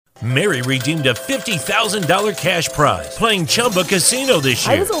Mary redeemed a $50,000 cash prize playing Chumba Casino this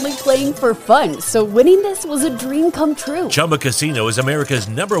year. I was only playing for fun, so winning this was a dream come true. Chumba Casino is America's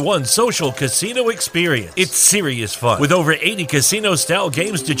 #1 social casino experience. It's serious fun. With over 80 casino-style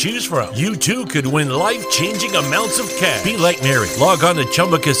games to choose from, you too could win life-changing amounts of cash. Be like Mary. Log on to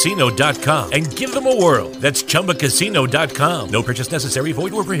ChumbaCasino.com and give them a whirl. That's ChumbaCasino.com. No purchase necessary.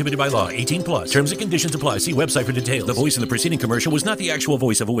 Void where prohibited by law. 18+. Terms and conditions apply. See website for details. The voice in the preceding commercial was not the actual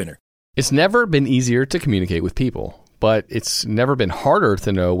voice of a winner. It's never been easier to communicate with people, but it's never been harder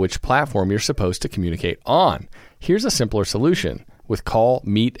to know which platform you're supposed to communicate on. Here's a simpler solution. With call,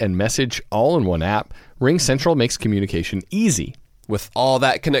 meet, and message all in one app, RingCentral makes communication easy. With all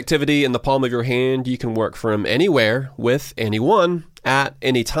that connectivity in the palm of your hand, you can work from anywhere with anyone at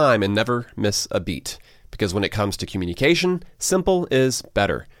any time and never miss a beat. Because when it comes to communication, simple is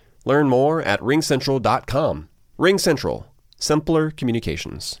better. Learn more at ringcentral.com. RingCentral. Simpler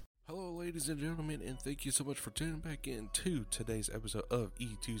communications. Ladies and gentlemen, and thank you so much for tuning back in to today's episode of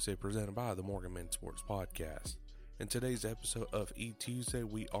E-Tuesday presented by the Morgan Men Sports Podcast. In today's episode of E-Tuesday,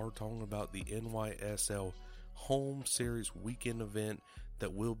 we are talking about the NYSL Home Series weekend event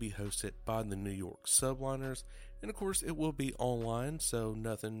that will be hosted by the New York Subliners. And of course, it will be online, so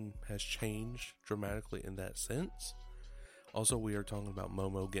nothing has changed dramatically in that sense. Also, we are talking about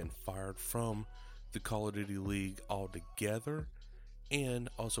Momo getting fired from the Call of Duty League altogether. And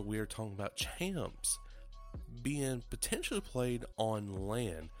also we are talking about champs being potentially played on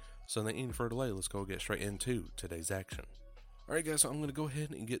LAN. So without any further delay, let's go get straight into today's action. Alright guys, so I'm going to go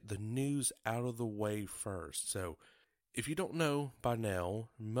ahead and get the news out of the way first. So if you don't know by now,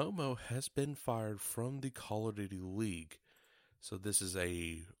 Momo has been fired from the Call of Duty League. So this is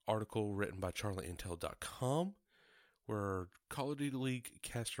a article written by CharlieIntel.com where Call of Duty League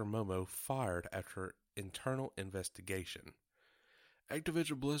caster Momo fired after internal investigation.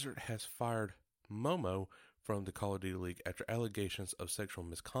 Activision Blizzard has fired Momo from the Call of Duty League after allegations of sexual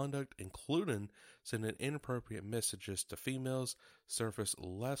misconduct, including sending inappropriate messages to females, surfaced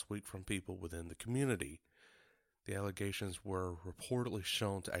last week from people within the community. The allegations were reportedly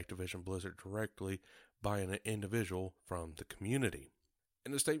shown to Activision Blizzard directly by an individual from the community.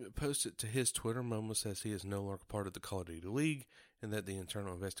 In a statement posted to his Twitter, Momo says he is no longer part of the Call of Duty League and that the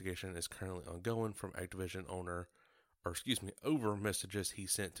internal investigation is currently ongoing from Activision over messages he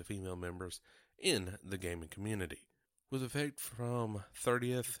sent to female members in the gaming community. With effect from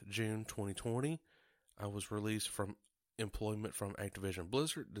 30th June 2020, I was released from employment from Activision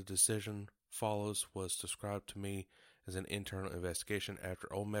Blizzard. The decision was described to me as an internal investigation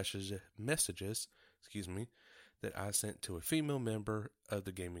after old messages that I sent to a female member of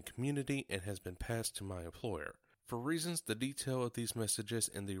the gaming community and has been passed to my employer. For reasons, the detail of these messages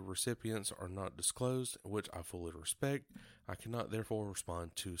and the recipients are not disclosed, which I fully respect. I cannot therefore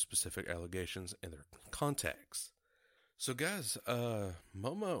respond to specific allegations and their context. So guys,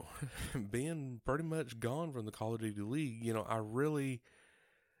 Momo being pretty much gone from the Call of Duty League, I really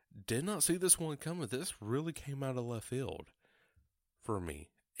did not see this one coming. This really came out of left field for me.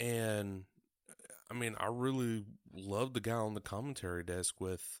 And, I really love the guy on the commentary desk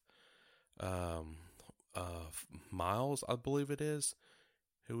with, Miles, I believe it is,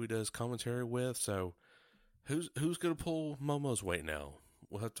 who he does commentary with. So who's going to pull Momo's weight now?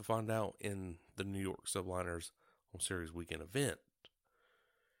 We'll have to find out in the New York Subliners Home Series weekend event.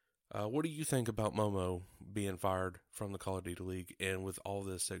 What do you think about Momo being fired from the Call of Duty League and with all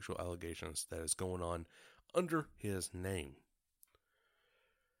the sexual allegations that is going on under his name?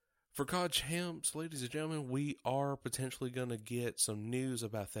 For COD Champs, ladies and gentlemen, we are potentially going to get some news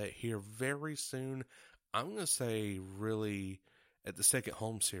about that here very soon. I'm going to say really at the second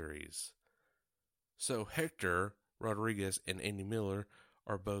home series. So Hector Rodriguez and Andy Miller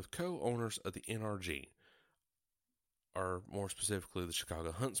are both co-owners of the NRG, or more specifically the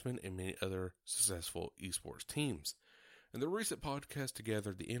Chicago Huntsmen and many other successful esports teams. In the recent podcast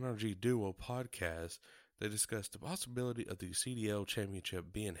together, the NRG Duo podcast, they discussed the possibility of the CDL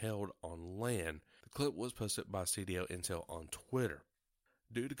championship being held on LAN. The clip was posted by CDL Intel on Twitter.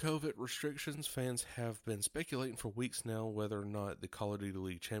 Due to COVID restrictions, fans have been speculating for weeks now whether or not the Call of Duty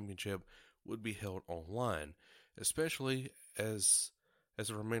League Championship would be held online, especially as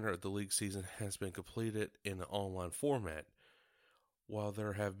the remainder of the league season has been completed in an online format. While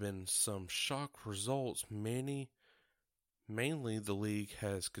there have been some shock results, mainly the league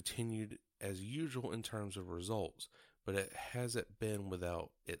has continued as usual in terms of results, but it hasn't been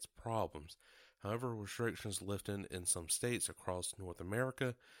without its problems. However, restrictions lifted in some states across North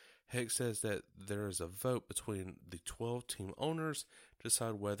America. Heck says that there is a vote between the 12 team owners to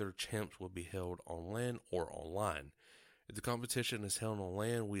decide whether champs will be held on LAN or online. If the competition is held on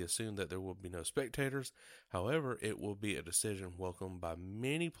LAN, we assume that there will be no spectators. However, it will be a decision welcomed by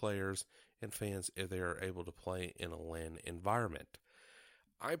many players and fans if they are able to play in a LAN environment.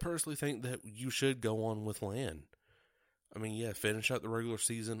 I personally think that you should go on with LAN. I mean, yeah, finish out the regular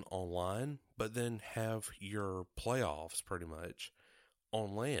season online, but then have your playoffs pretty much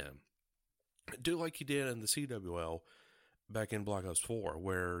on LAN. Do like you did in the CWL back in Black Ops 4,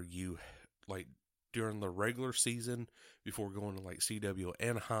 where you, like, during the regular season, before going to, like, CWL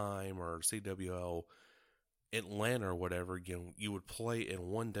Anaheim or CWL Atlanta or whatever, you would play in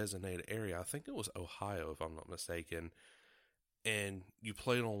one designated area. I think it was Ohio, if I'm not mistaken. And you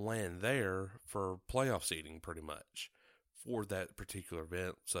played on LAN there for playoff seeding, pretty much, for that particular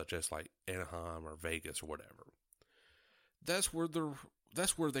event, such as, like, Anaheim or Vegas or whatever. That's where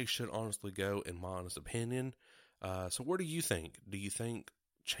they should honestly go, in my honest opinion. So what do you think? Do you think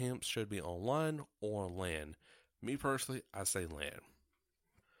champs should be online or on LAN? Me personally, I say LAN.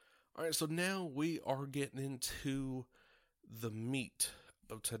 Alright, so now we are getting into the meat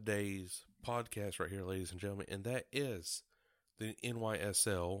of today's podcast right here, ladies and gentlemen, and that is the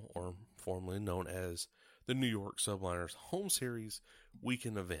NYSL, or formerly known as the New York Subliners Home Series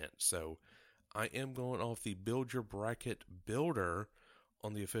weekend event. So I am going off the Build Your Bracket Builder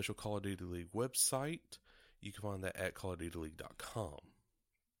on the official Call of Duty League website. You can find that at callofdutyleague.com.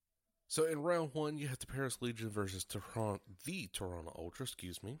 So in round one, you have the Paris Legion versus the Toronto Ultra,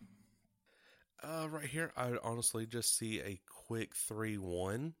 Right here, I would honestly just see a quick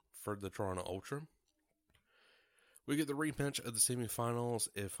 3-1 for the Toronto Ultra. We get the rematch of the semifinals,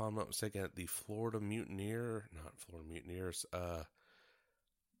 if I'm not mistaken, at the Mutineers.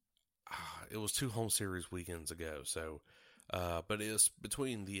 It was 2 home series weekends ago, so, but it was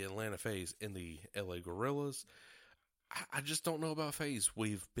between the Atlanta FaZe and the LA Gorillas. I just don't know about FaZe.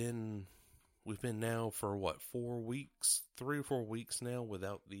 We've been now for 3 or 4 weeks now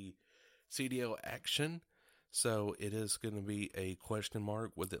without the CDL action. So it is going to be a question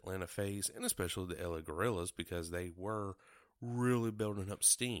mark with Atlanta FaZe and especially the LA Gorillas, because they were really building up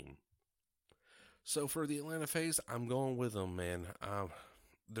steam. So for the Atlanta FaZe, I'm going with them, man.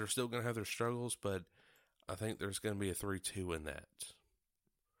 They're still going to have their struggles, but I think there's going to be a 3-2 in that.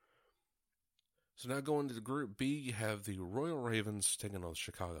 So now going to the Group B, you have the Royal Ravens taking on the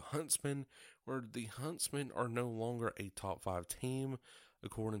Chicago Huntsmen, where the Huntsmen are no longer a top 5 team,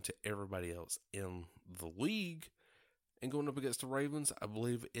 according to everybody else in the league. And going up against the Ravens, I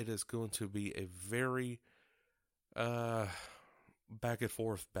believe it is going to be a very back and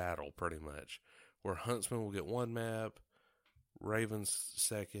forth battle, pretty much, where Huntsmen will get 1 map, Ravens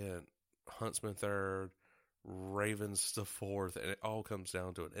 2nd, Huntsmen 3rd, Ravens the 4th, and it all comes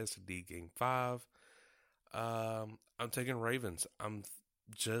down to an S&D game 5. I'm taking Ravens. I'm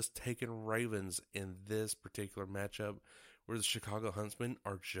just taking Ravens in this particular matchup, where the Chicago Huntsmen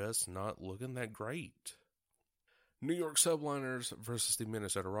are just not looking that great. New York Subliners versus the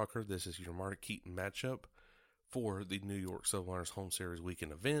Minnesota Rocker. This is your Mark Keaton matchup for the New York Subliners Home Series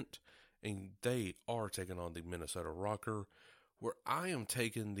weekend event, and they are taking on the Minnesota Rocker, where I am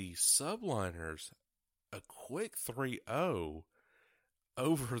taking the Subliners a quick 3-0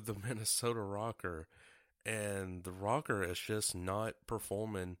 over the Minnesota Rocker, and the Rocker is just not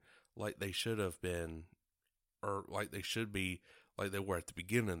performing like they should have been, or like they should be, like they were at the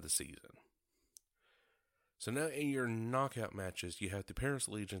beginning of the season. So now in your knockout matches, you have the Paris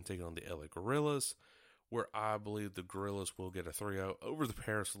Legion taking on the LA Gorillas, where I believe the Gorillas will get a 3-0 over the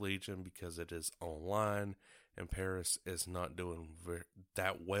Paris Legion because it is online, and Paris is not doing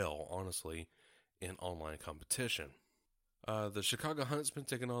that well, honestly, in online competition. The Chicago Huntsmen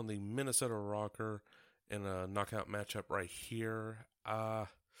taking on the Minnesota Rocker in a knockout matchup right here. I'm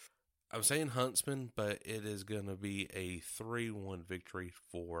saying Huntsmen, but it is going to be a 3-1 victory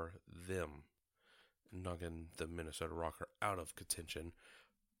for them, knocking the Minnesota Rocker out of contention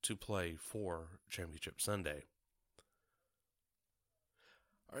to play for Championship Sunday.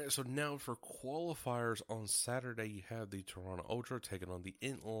 Alright, so now for qualifiers on Saturday, you have the Toronto Ultra taking on the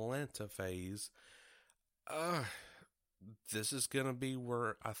Atlanta FaZe. This is going to be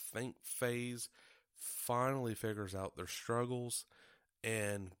where I think FaZe finally figures out their struggles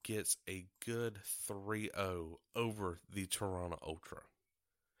and gets a good 3-0 over the Toronto Ultra.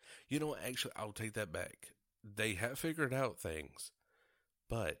 You know what, actually, I'll take that back. They have figured out things,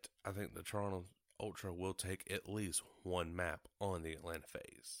 but I think the Toronto Ultra will take at least 1 map on the Atlanta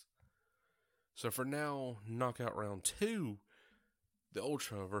FaZe. So for now, knockout round 2, the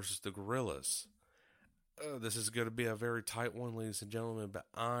Ultra versus the Gorillas. This is going to be a very tight one, ladies and gentlemen, but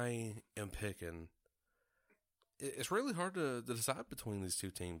I am picking. It's really hard to decide between these two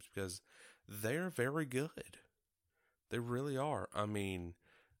teams because they're very good. They really are. I mean,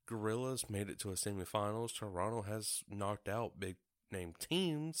 Gorillas made it to a semifinals. Toronto has knocked out big-name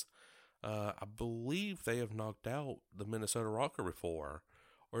teams. I believe they have knocked out the Minnesota Rocker before,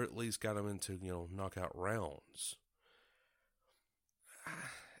 or at least got them into, knockout rounds.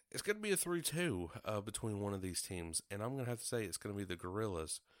 It's going to be a 3-2 between one of these teams, and I'm going to have to say it's going to be the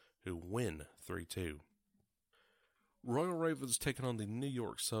Gorillas who win 3-2. Royal Ravens taking on the New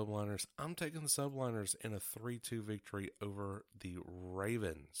York Subliners. I'm taking the Subliners in a 3-2 victory over the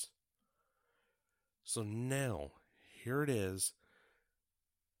Ravens. So now, here it is.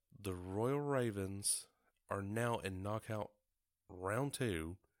 The Royal Ravens are now in knockout round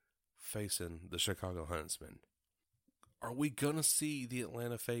 2 facing the Chicago Huntsmen. Are we going to see the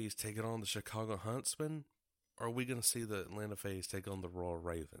Atlanta FaZe taking on the Chicago Huntsmen? Or are we going to see the Atlanta FaZe take on the Royal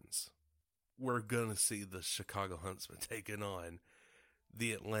Ravens? We're going to see the Chicago Huntsmen taking on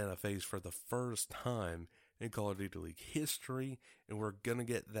the Atlanta FaZe for the first time in Call of Duty League history. And we're going to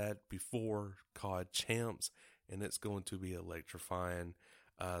get that before COD Champs. And it's going to be electrifying.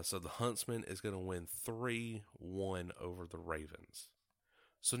 So the Huntsman is going to win 3-1 over the Ravens.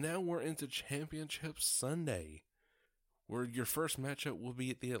 So now we're into Championship Sunday, where your first matchup will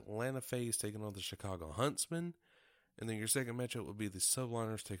be at the Atlanta FaZe taking on the Chicago Huntsmen, and then your second matchup will be the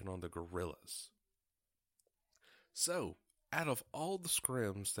Subliners taking on the Gorillas. So, out of all the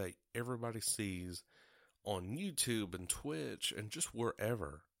scrims that everybody sees on YouTube and Twitch and just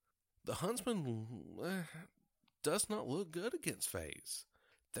wherever, the Huntsman does not look good against FaZe.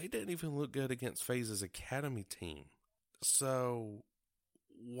 They didn't even look good against FaZe's Academy team. So,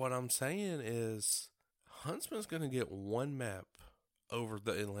 what I'm saying is, Huntsman's going to get one map over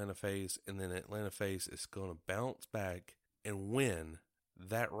the Atlanta FaZe, and then Atlanta FaZe is going to bounce back and win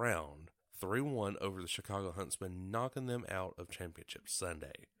that round 3-1 over the Chicago Huntsmen, knocking them out of Championship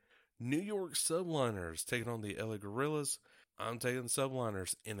Sunday. New York Subliners taking on the LA Gorillas. I'm taking the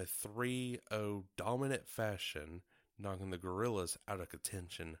Subliners in a 3-0 dominant fashion, knocking the Gorillas out of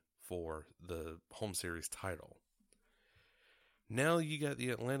contention for the home series title. Now you got the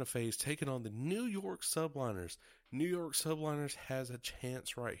Atlanta FaZe taking on the New York Subliners. New York Subliners has a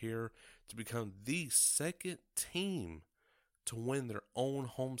chance right here to become the second team to win their own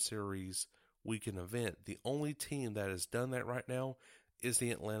home series weekend event. The only team that has done that right now is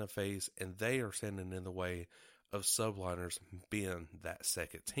the Atlanta FaZe, and they are standing in the way of Subliners being that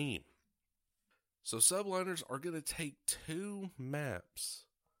second team. So Subliners are going to take 2 maps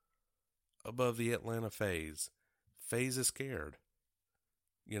above the Atlanta FaZe. FaZe is scared.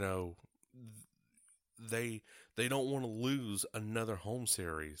 They don't want to lose another home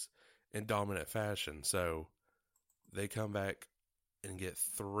series in dominant fashion. So they come back and get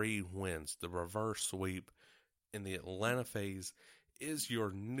 3 wins. The reverse sweep in the Atlanta FaZe is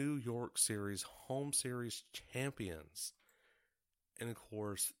your New York Series home series champions. And of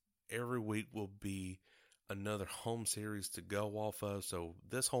course, every week will be another home series to go off of. So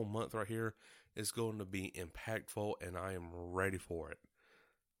this whole month right here is going to be impactful, and I am ready for it.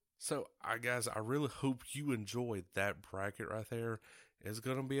 So, guys, I really hope you enjoyed that bracket right there. It's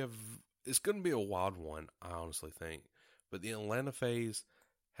going to be a wild one, I honestly think. But the Atlanta FaZe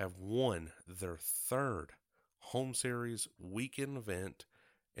have won their 3rd home series weekend event,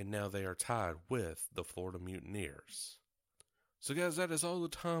 and now they are tied with the Florida Mutineers. So, guys, that is all the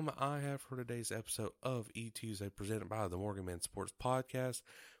time I have for today's episode of E-Tuesday presented by the Morgan Man Sports Podcast.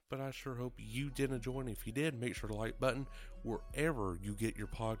 But I sure hope you did enjoy, and if you did, make sure to like button wherever you get your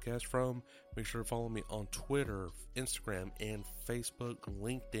podcast from. Make sure to follow me on Twitter, Instagram, and Facebook,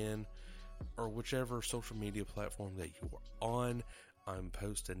 LinkedIn, or whichever social media platform that you are on. I'm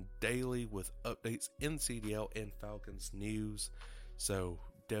posting daily with updates in CDL and Falcons news, so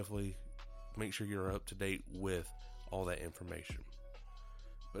definitely make sure you're up to date with all that information.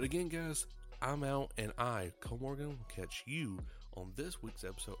 But again, guys, I'm out, and I, Cole Morgan, will catch you on this week's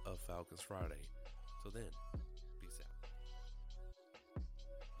episode of Falcons Friday. So then, peace out.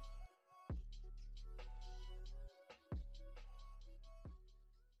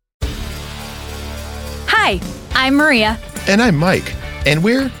 Hi, I'm Maria. And I'm Mike. And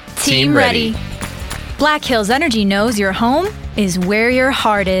we're Team Ready. Black Hills Energy knows your home is where your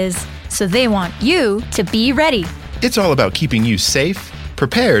heart is, so they want you to be ready. It's all about keeping you safe,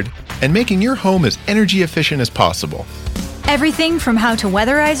 prepared, and making your home as energy efficient as possible. Everything from how to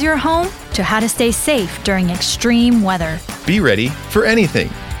weatherize your home to how to stay safe during extreme weather. Be ready for anything.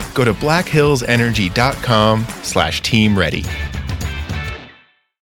 Go to blackhillsenergy.com/teamready.